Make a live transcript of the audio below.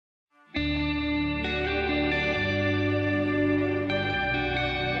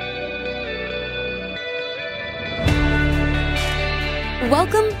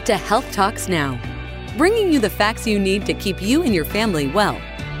Welcome to Health Talks Now, bringing you the facts you need to keep you and your family well.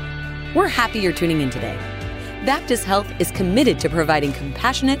 We're happy you're tuning in today. Baptist Health is committed to providing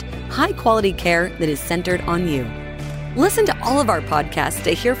compassionate, high-quality care that is centered on you. Listen to all of our podcasts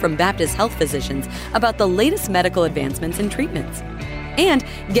to hear from Baptist Health physicians about the latest medical advancements and treatments. And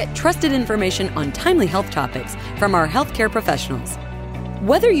get trusted information on timely health topics from our healthcare professionals.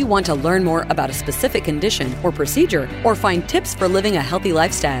 Whether you want to learn more about a specific condition or procedure or find tips for living a healthy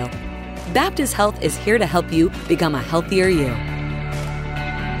lifestyle, Baptist Health is here to help you become a healthier you.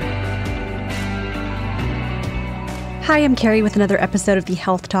 Hi, I'm Carrie with another episode of the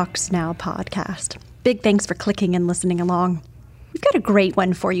Health Talks Now podcast. Big thanks for clicking and listening along. We've got a great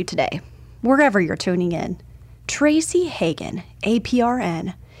one for you today, wherever you're tuning in. Tracy Hagan,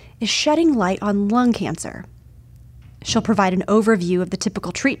 APRN, is shedding light on lung cancer. She'll provide an overview of the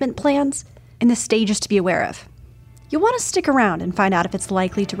typical treatment plans and the stages to be aware of. You'll want to stick around and find out if it's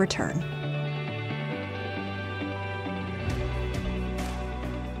likely to return.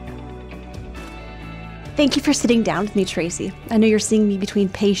 Thank you for sitting down with me, Tracy. I know you're seeing me between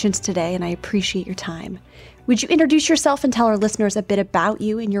patients today, and I appreciate your time. Would you introduce yourself and tell our listeners a bit about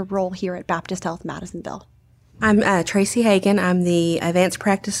you and your role here at Baptist Health Madisonville? I'm Tracy Hagan. I'm the advanced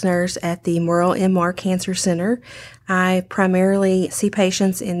practice nurse at the Merle M.R. Cancer Center. I primarily see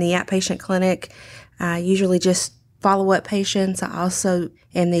patients in the outpatient clinic. I usually just follow up patients. I also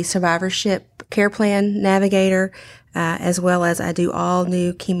am the survivorship care plan navigator, as well as I do all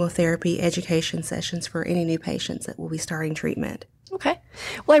new chemotherapy education sessions for any new patients that will be starting treatment. Okay.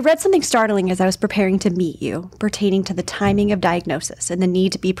 Well, I read something startling as I was preparing to meet you pertaining to the timing of diagnosis and the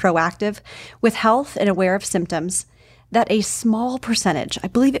need to be proactive with health and aware of symptoms, that a small percentage, I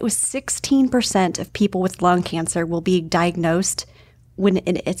believe it was 16% of people with lung cancer will be diagnosed when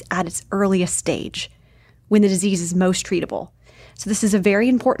it's at its earliest stage, when the disease is most treatable. So this is a very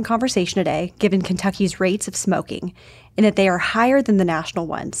important conversation today, given Kentucky's rates of smoking, and that they are higher than the national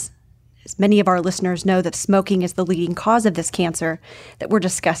ones. As many of our listeners know that smoking is the leading cause of this cancer that we're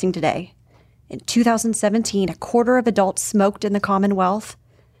discussing today. In 2017, a quarter of adults smoked in the Commonwealth.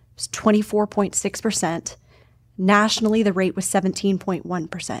 It was 24.6%. Nationally, the rate was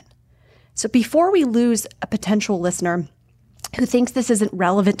 17.1%. So before we lose a potential listener who thinks this isn't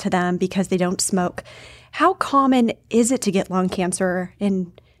relevant to them because they don't smoke, how common is it to get lung cancer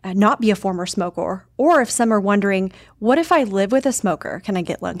and not be a former smoker? Or if some are wondering, what if I live with a smoker? Can I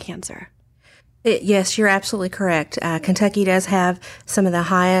get lung cancer? Yes, you're absolutely correct. Kentucky does have some of the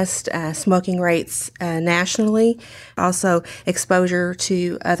highest smoking rates nationally. Also, exposure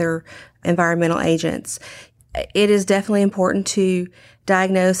to other environmental agents. It is definitely important to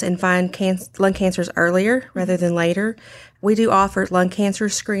diagnose and find lung cancers earlier rather than later. We do offer lung cancer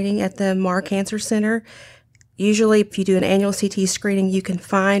screening at the MAR Cancer Center. Usually, if you do an annual CT screening, you can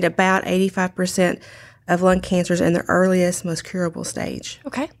find about 85% of lung cancers in the earliest, most curable stage.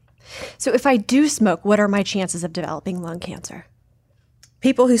 Okay. So if I do smoke, what are my chances of developing lung cancer?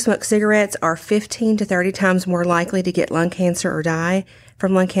 People who smoke cigarettes are 15 to 30 times more likely to get lung cancer or die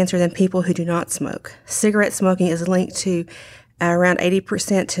from lung cancer than people who do not smoke. Cigarette smoking is linked to around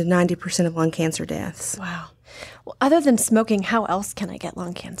 80% to 90% of lung cancer deaths. Wow. Well, other than smoking, how else can I get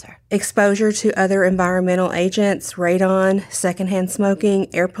lung cancer? Exposure to other environmental agents, radon, secondhand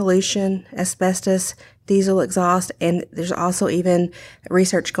smoking, air pollution, asbestos, diesel exhaust, and there's also even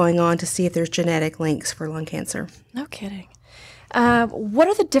research going on to see if there's genetic links for lung cancer. No kidding. What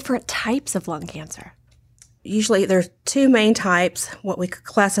are the different types of lung cancer? Usually there's two main types, what we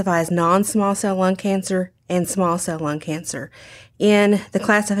classify as non-small cell lung cancer and small cell lung cancer. In the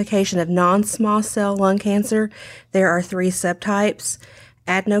classification of non-small cell lung cancer, there are three subtypes: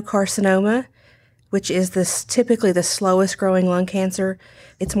 adenocarcinoma, which is typically the slowest growing lung cancer.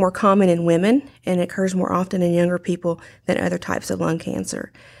 It's more common in women and it occurs more often in younger people than other types of lung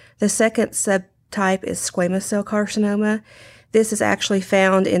cancer. The second subtype is squamous cell carcinoma. This is actually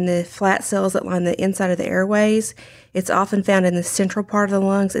found in the flat cells that line the inside of the airways. It's often found in the central part of the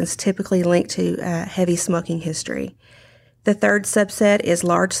lungs and is typically linked to heavy smoking history. The third subset is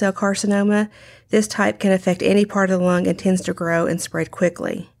large cell carcinoma. This type can affect any part of the lung and tends to grow and spread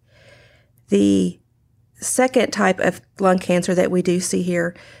quickly. The second type of lung cancer that we do see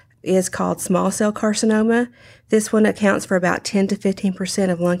here is called small cell carcinoma. This one accounts for about 10 to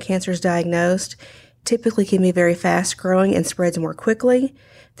 15% of lung cancers diagnosed. Typically can be very fast growing and spreads more quickly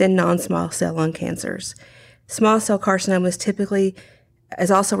than non-small cell lung cancers. Small cell carcinoma is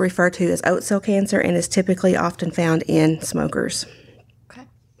also referred to as oat cell cancer and is typically often found in smokers. Okay.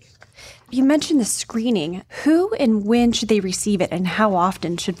 You mentioned the screening. Who and when should they receive it, and how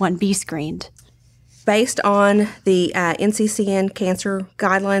often should one be screened? Based on the NCCN cancer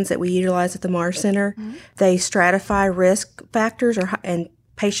guidelines that we utilize at the Mars Center, they stratify risk factors and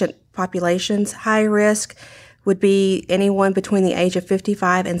patient populations. High risk would be anyone between the age of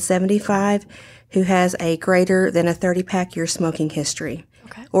 55 and 75 who has a greater than a 30-pack year smoking history,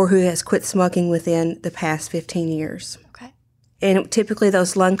 or who has quit smoking within the past 15 years. Okay. And typically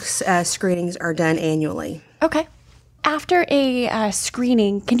those lung screenings are done annually. Okay. After a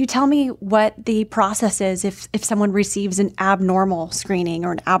screening, can you tell me what the process is if someone receives an abnormal screening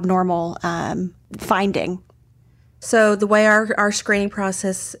or an abnormal finding? So the way our screening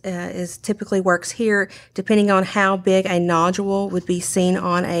process is typically works here, depending on how big a nodule would be seen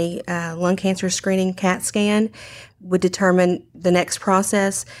on a lung cancer screening CAT scan, would determine the next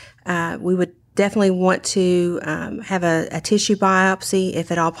process. We would definitely want to have a tissue biopsy,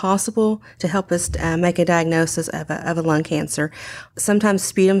 if at all possible, to help us make a diagnosis of a lung cancer. Sometimes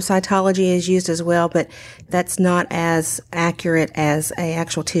sputum cytology is used as well, but that's not as accurate as an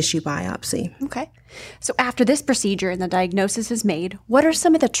actual tissue biopsy. Okay. So after this procedure and the diagnosis is made, what are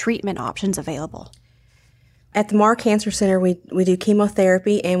some of the treatment options available? At the Mar Cancer Center, we do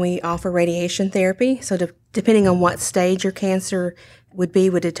chemotherapy and we offer radiation therapy. So depending on what stage your cancer would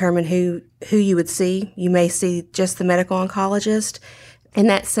determine who you would see. You may see just the medical oncologist. In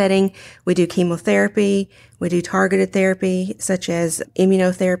that setting, we do chemotherapy, we do targeted therapy, such as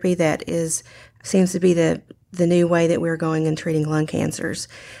immunotherapy that seems to be the new way that we're going and treating lung cancers.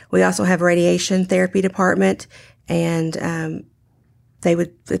 We also have a radiation therapy department, and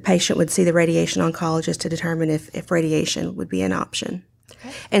the patient would see the radiation oncologist to determine if radiation would be an option.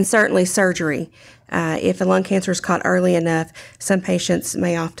 Okay. And certainly surgery. If a lung cancer is caught early enough, some patients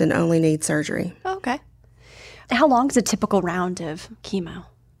may often only need surgery. Okay. How long is a typical round of chemo?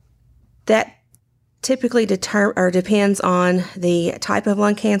 That typically depends on the type of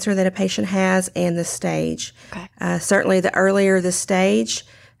lung cancer that a patient has and the stage. Okay. Certainly the earlier the stage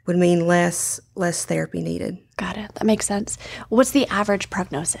would mean less therapy needed. Got it. That makes sense. What's the average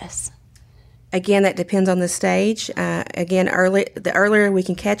prognosis? Again, that depends on the stage. The earlier we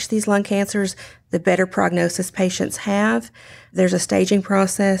can catch these lung cancers, the better prognosis patients have. There's a staging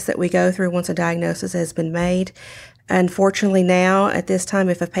process that we go through once a diagnosis has been made. Unfortunately now, at this time,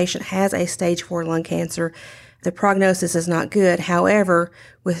 if a patient has a stage 4 lung cancer, the prognosis is not good. However,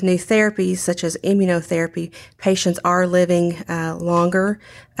 with new therapies such as immunotherapy, patients are living longer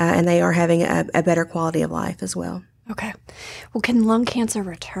and they are having a better quality of life as well. Okay. Well, can lung cancer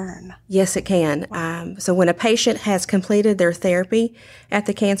return? Yes, it can. So when a patient has completed their therapy at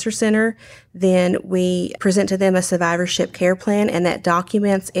the cancer center, then we present to them a survivorship care plan, and that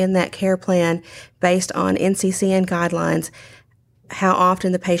documents in that care plan, based on NCCN guidelines, how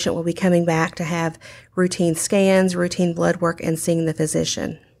often the patient will be coming back to have routine scans, routine blood work, and seeing the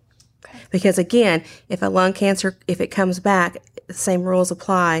physician. Okay. Because again, if a lung cancer, if it comes back, the same rules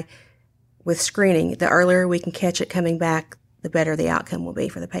apply with screening. The earlier we can catch it coming back, the better the outcome will be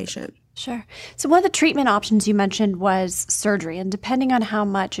for the patient. Sure. So one of the treatment options you mentioned was surgery, and depending on how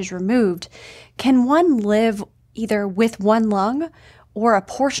much is removed, can one live either with one lung or a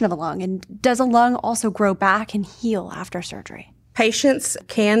portion of a lung? And does a lung also grow back and heal after surgery? Patients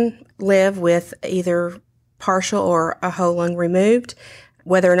can live with either partial or a whole lung removed.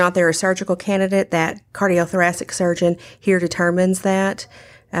 Whether or not they're a surgical candidate, that cardiothoracic surgeon here determines that.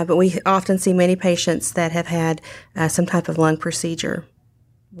 But we often see many patients that have had some type of lung procedure,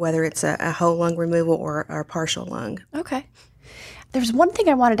 whether it's a whole lung removal or a partial lung. Okay. There's one thing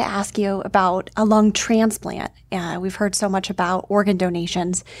I wanted to ask you about a lung transplant. We've heard so much about organ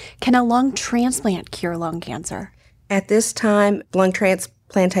donations. Can a lung transplant cure lung cancer? At this time, lung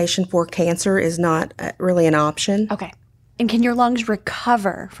transplantation for cancer is not really an option. Okay. And can your lungs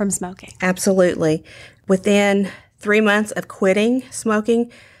recover from smoking? Absolutely. Within 3 months of quitting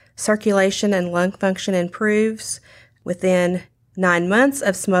smoking, circulation and lung function improves. Within 9 months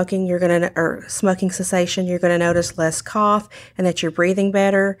of smoking, smoking cessation, you're going to notice less cough and that you're breathing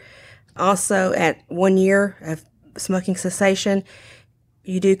better. Also, at 1 year of smoking cessation,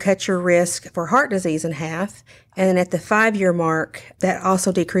 you do cut your risk for heart disease in half. And then at the 5-year mark, that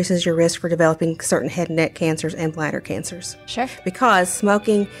also decreases your risk for developing certain head and neck cancers and bladder cancers. Sure. Because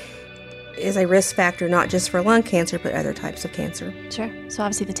smoking is a risk factor not just for lung cancer, but other types of cancer. Sure. So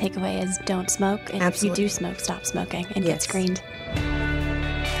obviously the takeaway is don't smoke. And Absolutely. If you do smoke, stop smoking and Yes. get screened.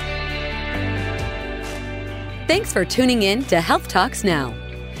 Thanks for tuning in to Health Talks Now.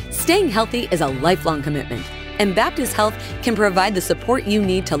 Staying healthy is a lifelong commitment, and Baptist Health can provide the support you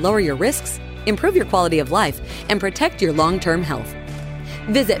need to lower your risks, improve your quality of life, and protect your long-term health.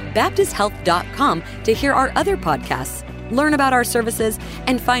 Visit BaptistHealth.com to hear our other podcasts, learn about our services,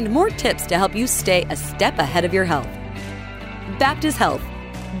 and find more tips to help you stay a step ahead of your health. Baptist Health.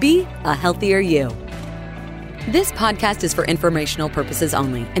 Be a healthier you. This podcast is for informational purposes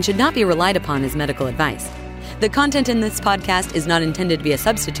only and should not be relied upon as medical advice. The content in this podcast is not intended to be a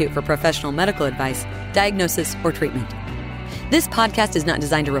substitute for professional medical advice, diagnosis, or treatment. This podcast is not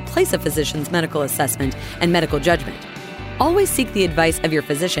designed to replace a physician's medical assessment and medical judgment. Always seek the advice of your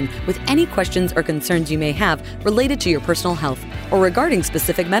physician with any questions or concerns you may have related to your personal health or regarding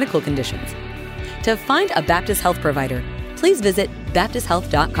specific medical conditions. To find a Baptist Health provider, please visit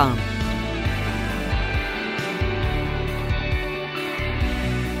baptisthealth.com.